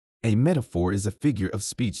A metaphor is a figure of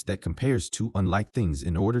speech that compares two unlike things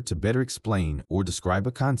in order to better explain or describe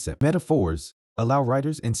a concept. Metaphors allow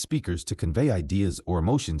writers and speakers to convey ideas or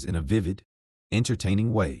emotions in a vivid,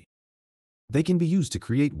 entertaining way. They can be used to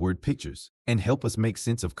create word pictures and help us make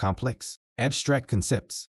sense of complex, abstract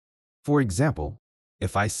concepts. For example,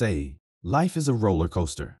 if I say, life is a roller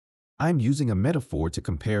coaster, I'm using a metaphor to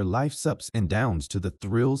compare life's ups and downs to the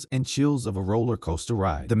thrills and chills of a roller coaster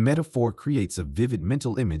ride. The metaphor creates a vivid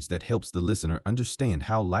mental image that helps the listener understand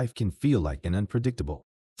how life can feel like an unpredictable,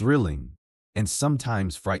 thrilling, and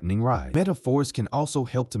sometimes frightening ride. Metaphors can also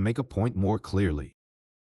help to make a point more clearly.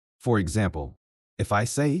 For example, if I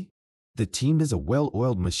say, the team is a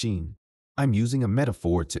well-oiled machine, I'm using a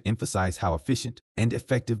metaphor to emphasize how efficient and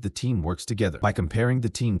effective the team works together. By comparing the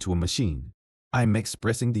team to a machine, I'm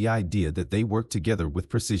expressing the idea that they work together with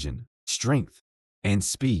precision, strength, and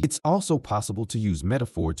speed. It's also possible to use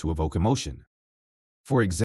metaphor to evoke emotion. For example,